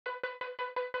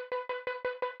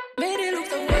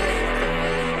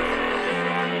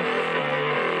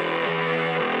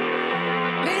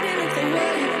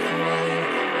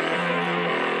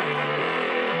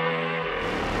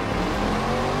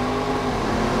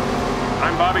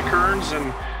I'm Bobby Kearns,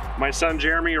 and my son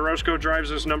Jeremy Orozco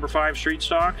drives this number 5 street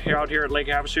stock out here at Lake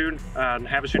Havasu,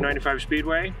 Havasu 95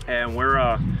 Speedway, and we're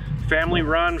a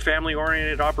family-run,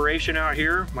 family-oriented operation out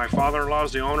here. My father-in-law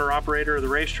is the owner-operator of the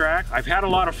racetrack. I've had a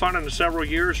lot of fun in the several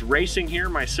years racing here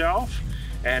myself,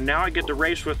 and now I get to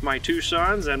race with my 2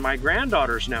 sons and my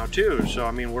granddaughters now too. So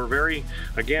I mean, we're very,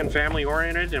 again,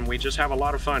 family-oriented, and we just have a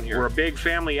lot of fun here. We're a big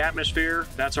family atmosphere.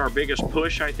 That's our biggest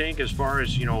push, I think, as far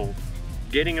as, you know,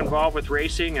 getting involved with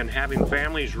racing and having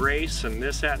families race and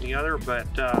this, that, and the other. But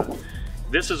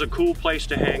this is a cool place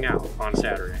to hang out on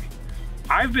Saturday.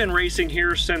 I've been racing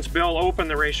here since Bill opened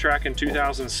the racetrack in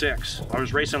 2006. I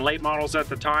was racing late models at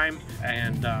the time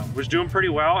and was doing pretty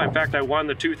well. In fact, I won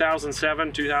the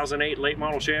 2007-2008 late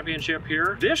model championship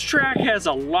here. This track has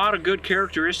a lot of good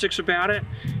characteristics about it.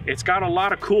 It's got a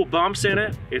lot of cool bumps in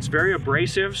it. It's very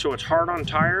abrasive, so it's hard on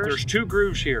tires. There's 2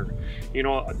 grooves here. You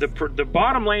know, the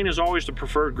bottom lane is always the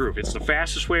preferred groove. It's the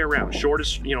fastest way around,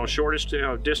 shortest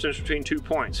distance between 2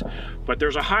 points. But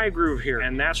there's a high groove here,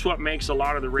 and that's what makes a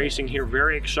lot of the racing here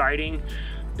very exciting.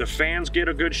 The fans get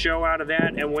a good show out of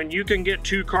that, and when you can get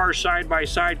 2 cars side by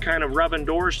side kind of rubbing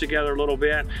doors together a little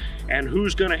bit, and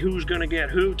who's gonna get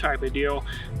who type of deal,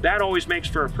 that always makes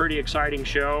for a pretty exciting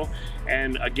show.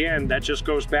 And again, that just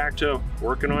goes back to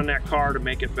working on that car to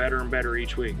make it better and better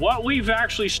each week. What we've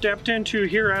actually stepped into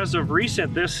here as of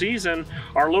recent this season,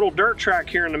 our little dirt track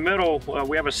here in the middle,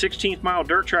 we have a 16th mile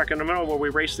dirt track in the middle where we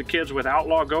race the kids with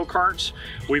Outlaw go-karts.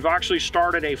 We've actually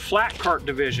started a flat kart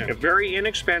division. Very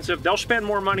inexpensive. They'll spend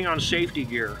more money on safety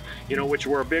gear, you know, which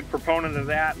we're a big proponent of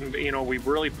that, and you know, we've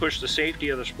really pushed the safety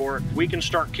of the sport. We can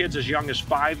start kids as young as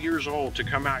 5 years old to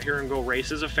come out here and go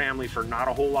race as a family for not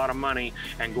a whole lot of money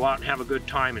and go out and have a good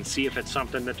time and see if it's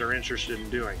something that they're interested in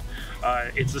doing.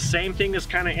 It's the same thing as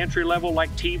kind of entry level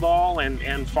like T-ball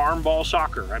and farm ball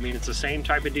soccer. I mean, it's the same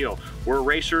type of deal. We're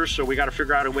racers, so we got to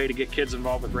figure out a way to get kids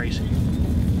involved with racing.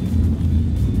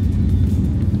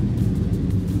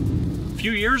 A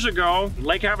few years ago,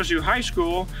 Lake Havasu High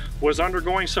School was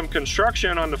undergoing some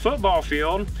construction on the football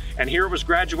field, and here it was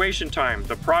graduation time.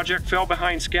 The project fell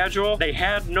behind schedule. They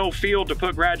had no field to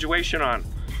put graduation on.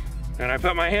 And I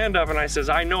put my hand up and I says,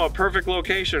 I know a perfect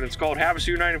location. It's called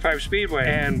Havasu 95 Speedway.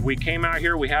 And we came out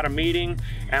here, we had a meeting,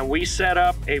 and we set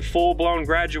up a full-blown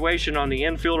graduation on the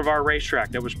infield of our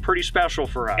racetrack. That was pretty special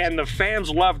for us. And the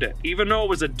fans loved it. Even though it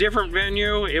was a different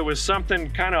venue, it was something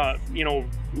kind of, you know,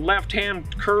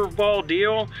 left-hand curveball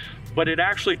deal, but it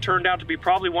actually turned out to be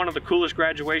probably one of the coolest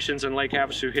graduations in Lake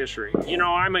Havasu history. You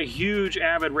know, I'm a huge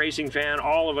avid racing fan.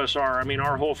 All of us are. I mean,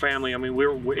 our whole family. I mean,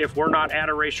 if we're not at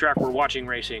a racetrack, we're watching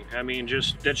racing. I mean,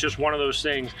 that's just one of those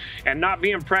things. And not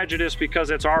being prejudiced because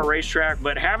it's our racetrack,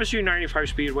 but Havasu 95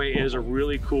 Speedway is a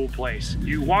really cool place.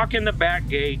 You walk in the back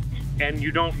gate and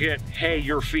you don't get, hey,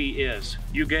 your fee is.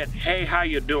 You get, hey, how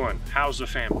you doing? How's the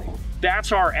family?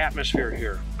 That's our atmosphere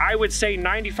here. I would say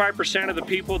 95% of the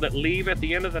people that leave at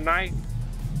the end of the night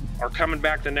are coming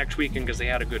back the next weekend because they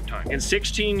had a good time. In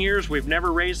 16 years, we've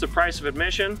never raised the price of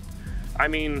admission. I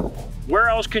mean, where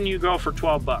else can you go for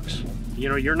 12 bucks? You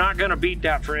know, you're not gonna beat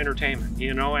that for entertainment,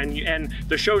 you know, and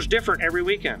the show's different every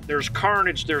weekend. There's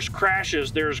carnage, there's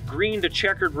crashes, there's green to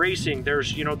checkered racing,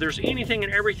 there's, you know, there's anything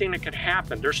and everything that can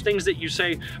happen. There's things that you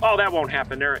say, oh, that won't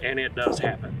happen there, and it does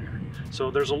happen there. So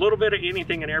there's a little bit of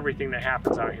anything and everything that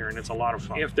happens out here, and it's a lot of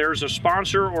fun. If there's a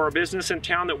sponsor or a business in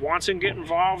town that wants to get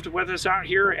involved with us out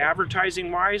here,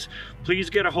 advertising-wise, please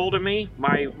get a hold of me.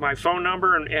 My phone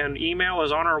number and email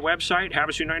is on our website,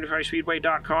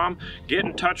 havasu95speedway.com. Get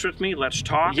in touch with me, let's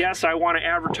talk. Yes, I want to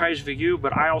advertise for you,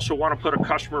 but I also want to put a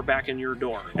customer back in your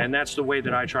door, and that's the way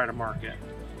that I try to market.